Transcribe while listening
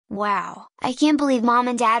Wow, I can't believe Mom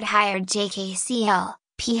and Dad hired JKCL,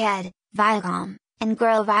 P-Head, Viacom, and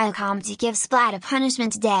Girl Viacom to give Splaat a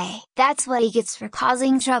punishment today. That's what he gets for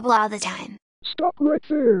causing trouble all the time. Stop right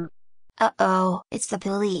there! Uh-oh, it's the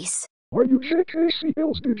police. Are you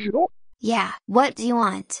JKCL's digital? Yeah, what do you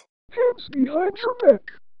want? Hands behind your back!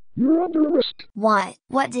 You're under arrest! What?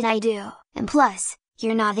 What did I do? And plus,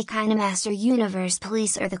 you're not the KineMaster Universe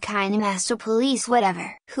Police or the KineMaster Police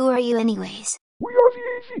whatever. Who are you anyways? We are the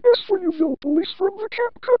AVS for you police from the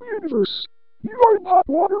CapCut universe! You are in hot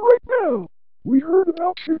water right now! We heard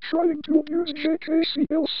about you trying to abuse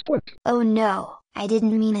JKCL Splaat. Oh no, I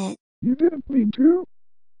didn't mean it. You didn't mean to?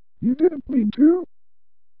 You didn't mean to?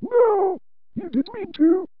 No! You didn't mean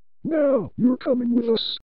to! Now, you're coming with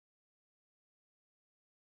us.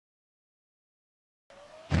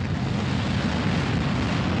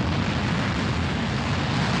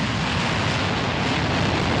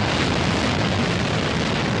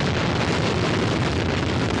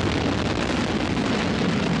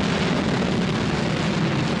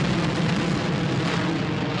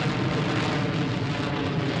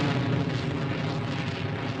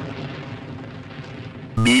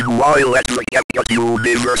 Meanwhile at the CapCut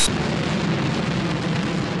universe.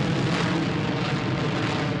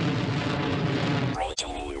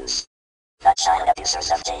 Breaking news. The child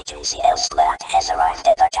abusers of JKCL Splaat has arrived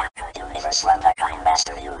at the CapCut universe from the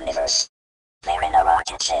KineMaster universe. They're in a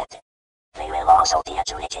rocket ship. They will also be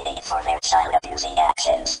adjudicated for their child abusing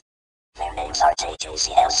actions. Their names are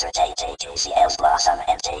JKCL Surge, JKCL's Blossom,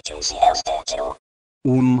 and JKCL's Digital.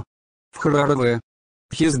 Вхрарве.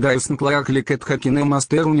 His Dyson Clacklicket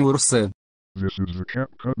KineMaster Universe. This is the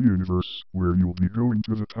CapCut universe, where you'll be going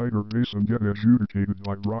to the tiger base and get adjudicated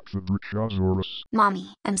by rocks of Richosaurus.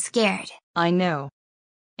 Mommy, I'm scared. I know.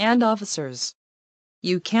 And officers.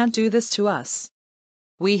 You can't do this to us.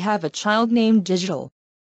 We have a child named Digital.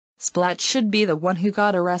 Splaat should be the one who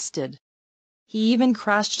got arrested. He even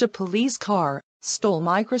crashed a police car, stole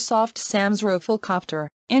Microsoft Sam's Roflcopter,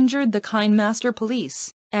 injured the KineMaster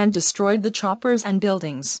police, and destroyed the choppers and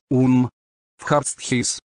buildings.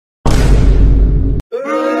 Вхарстхис.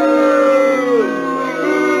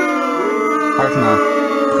 Ахна.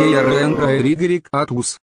 Хейаренга Ригерик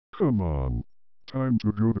Атус. Come on. Time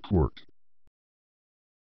to go to court.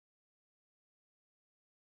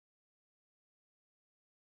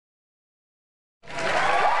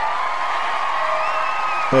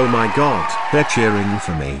 Oh my god, they're cheering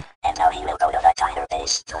for me. And now he will go to the tiger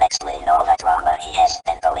base to explain all the drama he has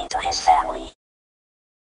been going to his family.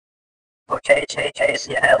 Okay,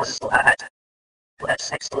 JKCL Splaat.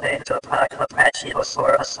 Let's explain to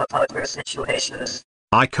Brachiosaurus about your situations.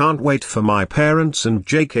 I can't wait for my parents and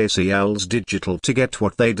JKCL's digital to get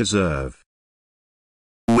what they deserve.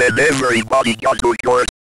 When everybody got to court.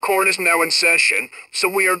 Court is now in session, so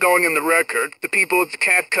we are going in the record. The people of the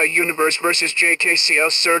CapCut universe versus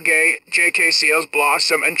JKCL's Sergey, JKCL's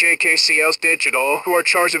Blossom, and JKCL's Digital, who are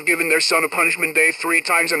charged of giving their son a punishment day 3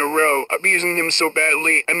 times in a row, abusing him so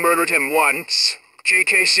badly, and murdered him once.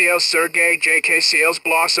 JKCL's Sergey, JKCL's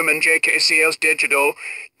Blossom, and JKCL's Digital,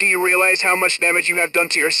 do you realize how much damage you have done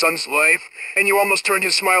to your son's life? And you almost turned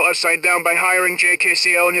his smile upside down by hiring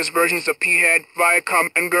JKCL and his versions of P-Head, Viacom,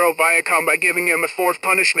 and Girl Viacom by giving him a 4th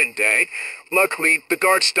punishment day. Luckily, the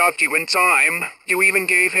guard stopped you in time. You even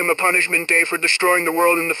gave him a punishment day for destroying the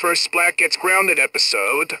world in the first Splaat Gets Grounded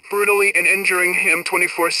episode, brutally and injuring him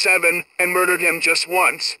 24/7, and murdered him just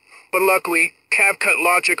once. But luckily, CapCut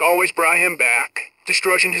logic always brought him back,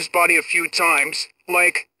 destroying his body a few times.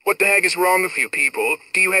 Like, what the heck is wrong with you people?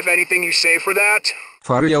 Do you have anything you say for that?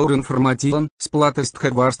 Фарьяур информативен, сплатест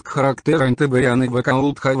хеварст характер антиберяны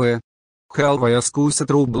векаулт хв. Хелвая скусет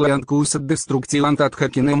рублеант кусет деструктивант от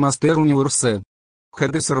KineMaster Universe.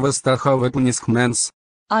 Хедесервестаха вепунисхменс.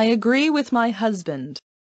 I agree with my husband.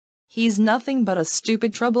 He's nothing but a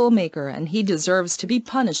stupid troublemaker and he deserves to be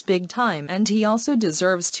punished big time and he also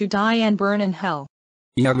deserves to die and burn in hell.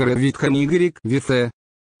 Ягре витханигерик вите.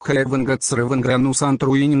 Хевенгатсревенгранус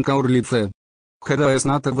антруинин каурлице.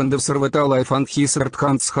 Хедаесната вендевсервета life and his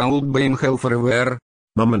hands hold being hell forever.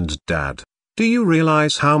 Mum and Dad. Do you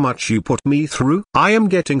realize how much you put me through? I am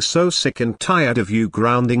getting so sick and tired of you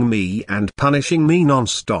grounding me and punishing me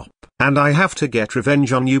non-stop. And I have to get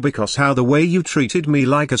revenge on you because how the way you treated me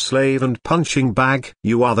like a slave and punching bag.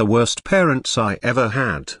 You are the worst parents I ever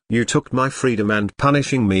had. You took my freedom and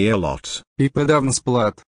punishing me a lot. Ипедавн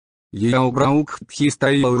Splaat. Яубраук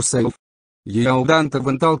тхистай yourself. Яуданта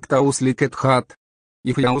венталктаус ликет хат.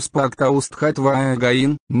 If яуспактаус тхат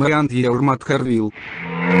ваагаин, мэант яурмат харвил.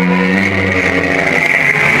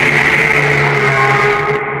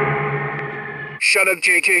 Shut up,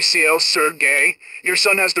 JKCL, Sergey. Your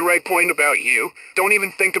son has the right point about you. Don't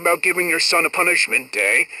even think about giving your son a punishment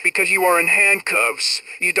day, because you are in handcuffs.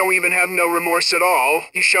 You don't even have no remorse at all.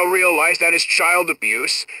 You shall realize that is child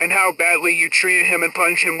abuse, and how badly you treated him and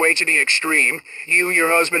punished him way to the extreme. You,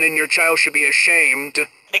 your husband, and your child should be ashamed.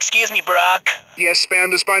 Excuse me, Brock. Yes,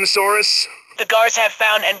 Spam the Spinosaurus? The guards have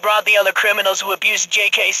found and brought the other criminals who abused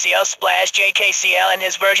JKCL Splash, JKCL and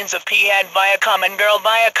his versions of P-Head Viacom and Girl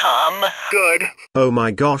Viacom. Good. Oh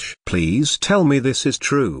my gosh, please tell me this is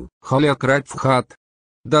true.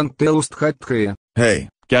 Hey,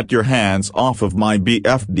 get your hands off of my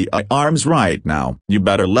BFDI arms right now. You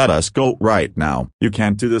better let us go right now. You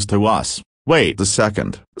can't do this to us. Wait a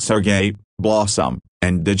second, Sergey, Blossom,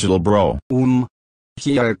 and Digital Bro.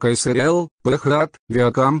 JKCL, P-Head,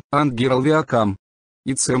 Viacom, and Girl Viacom.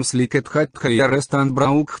 It seems like it had arrest and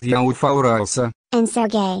broke the for. And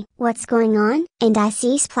Sergey, what's going on? And I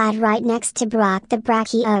see Splaat right next to Brock the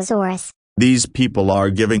Brachiosaurus. These people are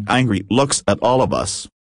giving angry looks at all of us.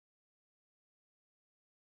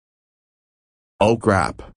 Oh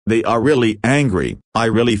crap, they are really angry. I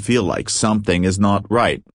really feel like something is not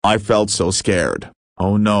right. I felt so scared.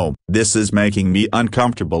 Oh no, this is making me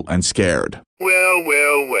uncomfortable and scared. Well.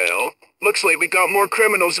 Looks like we got more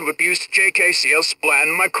criminals who've abused JKCL Splaat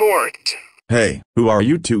in my court. Hey, who are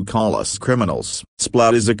you to call us criminals?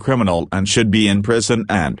 Splaat is a criminal and should be in prison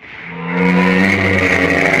and...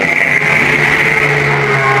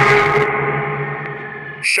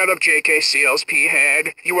 Shut up, JKCL's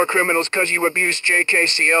P-Head. You are criminals cause you abused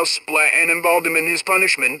JKCL Splaat and involved him in his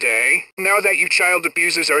punishment day. Now that you child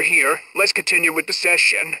abusers are here, let's continue with the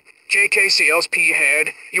session. JKCL's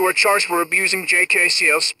P-Head, you are charged for abusing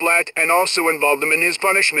JKCL Splaat and also involved him in his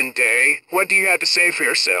punishment day. What do you have to say for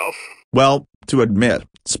yourself? Well, to admit,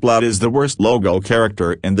 Splaat is the worst logo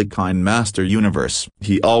character in the Kind Master universe.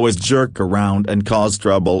 He always jerk around and cause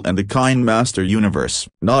trouble in the Kind Master universe.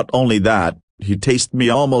 Not only that, he tasted me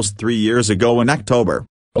almost 3 years ago in October.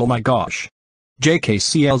 Oh my gosh.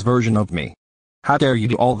 JKCL's version of me. How dare you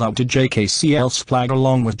do all that to JKCL Splaat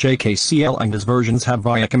along with JKCL and his versions have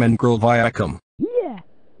Viacom and Girl Viacom. Yeah,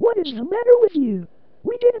 what is the matter with you?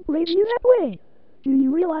 We didn't raise you that way. Do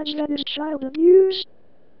you realize that is child abuse?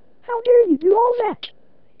 How dare you do all that?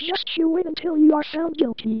 Just you wait until you are found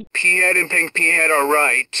guilty. P-Head and Pink P-Head are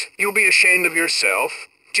right. You'll be ashamed of yourself.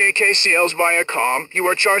 JKCL's Viacom, you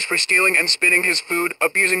are charged for stealing and spitting his food,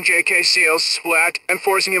 abusing JKCL's Splaat, and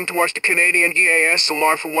forcing him to watch the Canadian EAS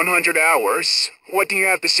alarm for 100 hours. What do you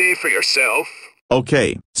have to say for yourself?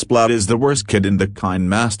 Okay, Splaat is the worst kid in the Kind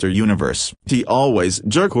Master universe. He always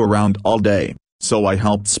jerk around all day. So I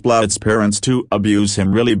helped Splaat's parents to abuse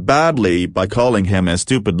him really badly by calling him a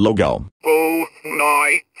stupid logo. Oh,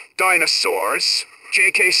 my. Dinosaurs.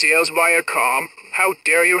 JKCL's Viacom, how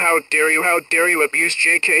dare you abuse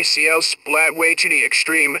JKCL's Splaat way to the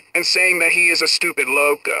extreme, and saying that he is a stupid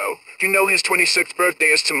logo. You know his 26th birthday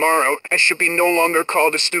is tomorrow, and should be no longer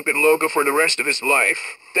called a stupid logo for the rest of his life.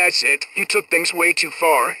 That's it, you took things way too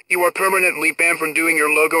far. You are permanently banned from doing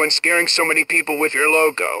your logo and scaring so many people with your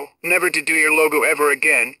logo. Never to do your logo ever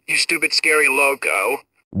again, you stupid scary logo.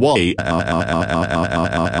 Why?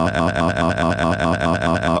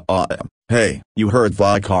 Hey, you hurt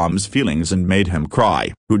Viacom's feelings and made him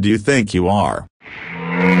cry. Who do you think you are?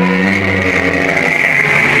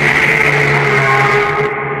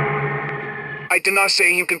 I did not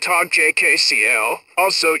say you can talk, JKCL.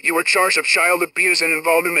 Also, you were charged of child abuse and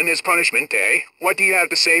involved him in his punishment day. What do you have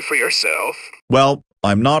to say for yourself? Well,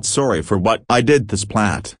 I'm not sorry for what I did to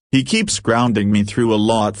Splaat. He keeps grounding me through a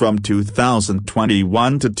lot from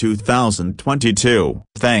 2021 to 2022.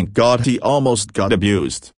 Thank God he almost got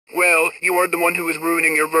abused. Well, you are the one who is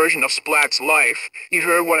ruining your version of Splaat's life. You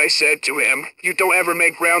heard what I said to him. You don't ever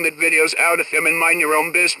make grounded videos out of him and mind your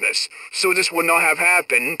own business. So this would not have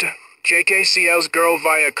happened. JKCL's Girl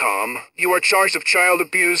Viacom, you are charged of child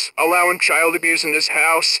abuse, allowing child abuse in this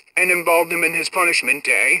house, and involved him in his punishment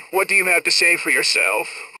day. What do you have to say for yourself?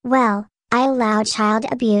 Well, I allowed child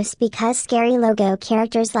abuse because scary logo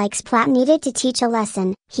characters like Splaat needed to teach a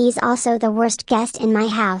lesson. He's also the worst guest in my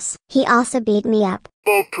house. He also beat me up.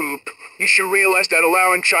 Bull poop. You should realize that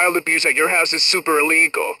allowing child abuse at your house is super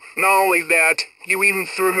illegal. Not only that, you even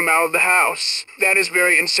threw him out of the house. That is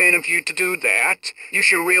very insane of you to do that. You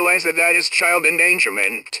should realize that that is child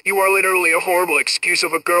endangerment. You are literally a horrible excuse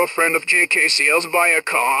of a girlfriend of JKCL's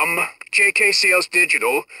Viacom. JKCL's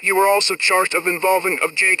Digital, you were also charged of involving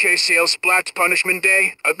of JKCL's Splaat's punishment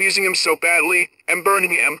day, abusing him so badly, and burning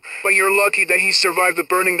him, but you're lucky that he survived the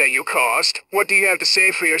burning that you caused. What do you have to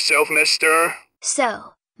say for yourself, mister?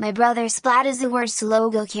 So, My brother Splaat is the worst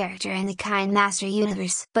logo character in the Kind Master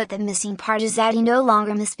universe, but the missing part is that he no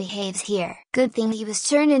longer misbehaves here. Good thing he was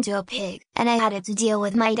turned into a pig, and I had to deal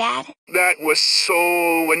with my dad. That was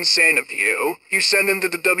so insane of you. You sent him to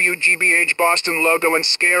the WGBH Boston logo and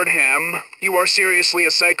scared him. You are seriously a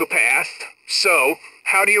psychopath. So,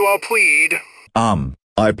 how do you all plead?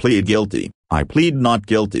 I plead guilty. I plead not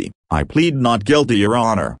guilty. I plead not guilty, Your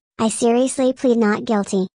Honor. I seriously plead not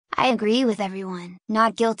guilty. I agree with everyone.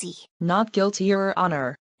 Not guilty. Not guilty, Your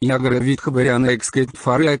Honor. Jag vidhåller exket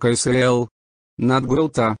för JKCL. Not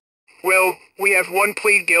guilty. Well, we have one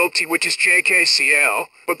plead guilty, which is JKCL,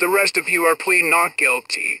 but the rest of you are plead not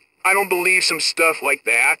guilty. I don't believe some stuff like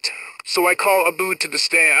that, so I call Abu to the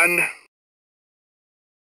stand.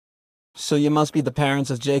 So you must be the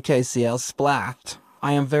parents of JKCL Splaat.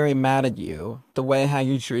 I am very mad at you. The way how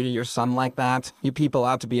you treated your son like that, you people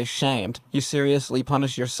ought to be ashamed. You seriously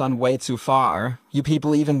punished your son way too far. You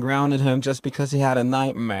people even grounded him just because he had a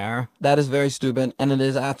nightmare. That is very stupid, and it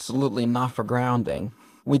is absolutely not for grounding.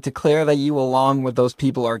 We declare that you along with those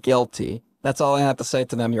people are guilty. That's all I have to say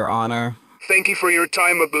to them, Your Honor. Thank you for your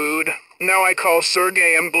time, Abood. Now I call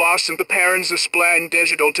Sergey and Blossom, the parents of Splaat and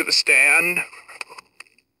Digital, to the stand.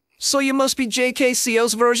 So you must be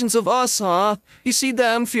JKCL's versions of us, huh? You see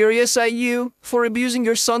that I'm furious at you for abusing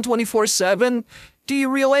your son 24/7? Do you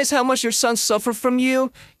realize how much your son suffered from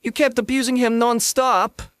you? You kept abusing him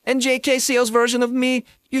non-stop. And JKCL's version of me,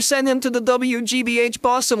 you sent him to the WGBH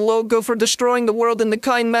Boston logo for destroying the world in the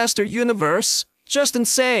Kind Master universe. Just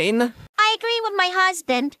insane. I agree with my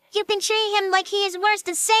husband. You've been treating him like he is worse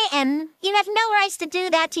than Satan. You have no rights to do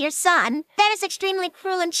that to your son. That is extremely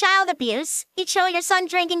cruel and child abuse. You chose your son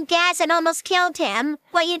drinking gas and almost killed him.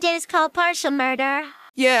 What you did is called partial murder.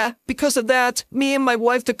 Yeah, because of that, me and my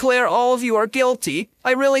wife declare all of you are guilty.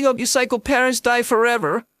 I really hope you psycho parents die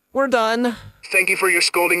forever. We're done. Thank you for your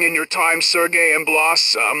scolding and your time, Sergey and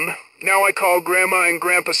Blossom. Now I call Grandma and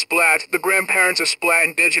Grandpa Splaat, the grandparents of Splaat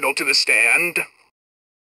and Digital, to the stand.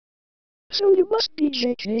 So you must be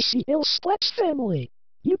JKCL Splaat's family.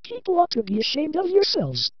 You people ought to be ashamed of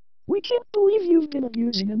yourselves. We can't believe you've been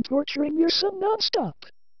abusing and torturing your son non-stop.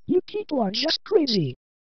 You people are just crazy.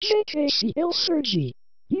 JKCL Sergey,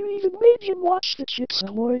 you even made him watch the Chips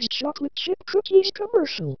Ahoy's chocolate chip cookies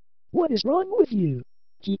commercial. What is wrong with you?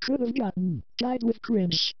 He could have died with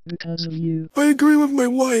cringe because of you. I agree with my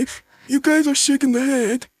wife. You guys are sick in the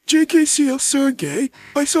head. JKCL Sergey,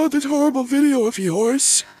 I saw this horrible video of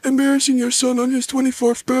yours, embarrassing your son on his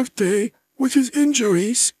 24th birthday, with his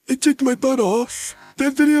injuries. It ticked my butt off.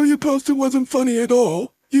 That video you posted wasn't funny at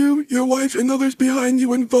all. You, your wife, and others behind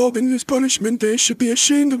you involved in this punishment day should be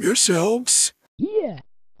ashamed of yourselves. Yeah,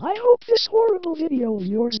 I hope this horrible video of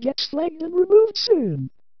yours gets flagged and removed soon.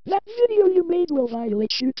 That video you made will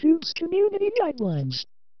violate YouTube's community guidelines.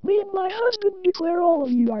 Me and my husband declare all of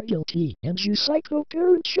you are guilty, and you psycho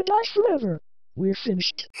parents should die forever. We're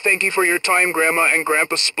finished. Thank you for your time, Grandma and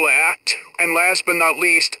Grandpa Splaat. And last but not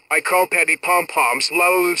least, I call Patty Pom-Poms,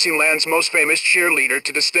 Lucy Land's most famous cheerleader,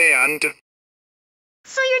 to the stand.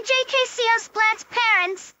 So you're JKCL Splaat's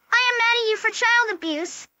parents. I am mad at you for child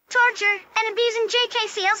abuse, torture, and abusing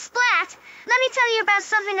JKCL Splaat. Let me tell you about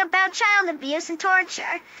something about child abuse and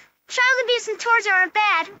torture. Child abuse and torture are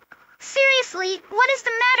bad. Seriously, what is the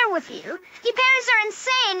matter with you? You parents are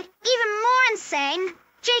insane, even more insane.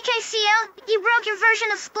 JKCL, you broke your version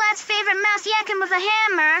of Splaat's favorite mouse Yakin with a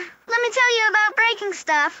hammer. Let me tell you about breaking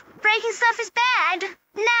stuff. Breaking stuff is bad.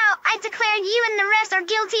 Now, I declare you and the rest are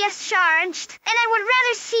guilty as charged. And I would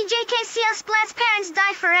rather see JKCL Splaat's parents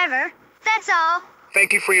die forever. That's all.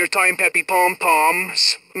 Thank you for your time, Peppy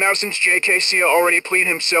Pom-Poms. Now since JKCL already pleaded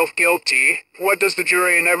himself guilty, what does the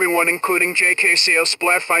jury and everyone including JKCL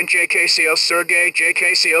Splaat find JKCL Sergey,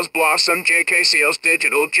 JKCL's Blossom, JKCL's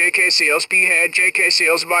Digital, JKCL's P-Head,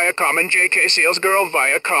 JKCL's Viacom, and JKCL's Girl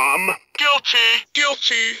Viacom? Guilty.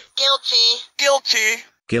 Guilty. Guilty. Guilty.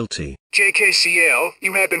 Guilty. JKCL,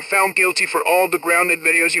 you have been found guilty for all the grounded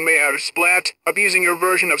videos you made out of Splaat, abusing your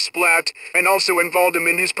version of Splaat, and also involved him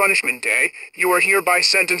in his punishment day. You are hereby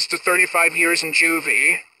sentenced to 35 years in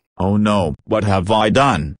juvie. Oh no, what have I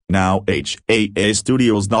done? Now HAA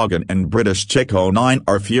Studios Noggin and British Chick 09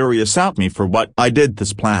 are furious at me for what I did to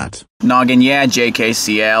Splaat. Noggin, yeah,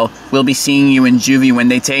 JKCL. We'll be seeing you in juvie when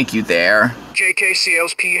they take you there.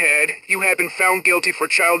 JKCL's P-Head, you have been found guilty for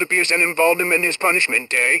child abuse and involved him in his punishment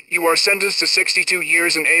day. You are sentenced to 62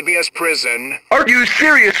 years in ABS prison. Are you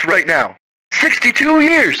serious right now? 62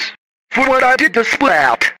 years? For what I did to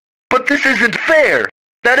Splaat? But this isn't fair.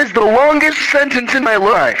 That is the longest sentence in my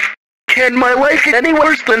life. Can my life get any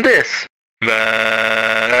worse than this?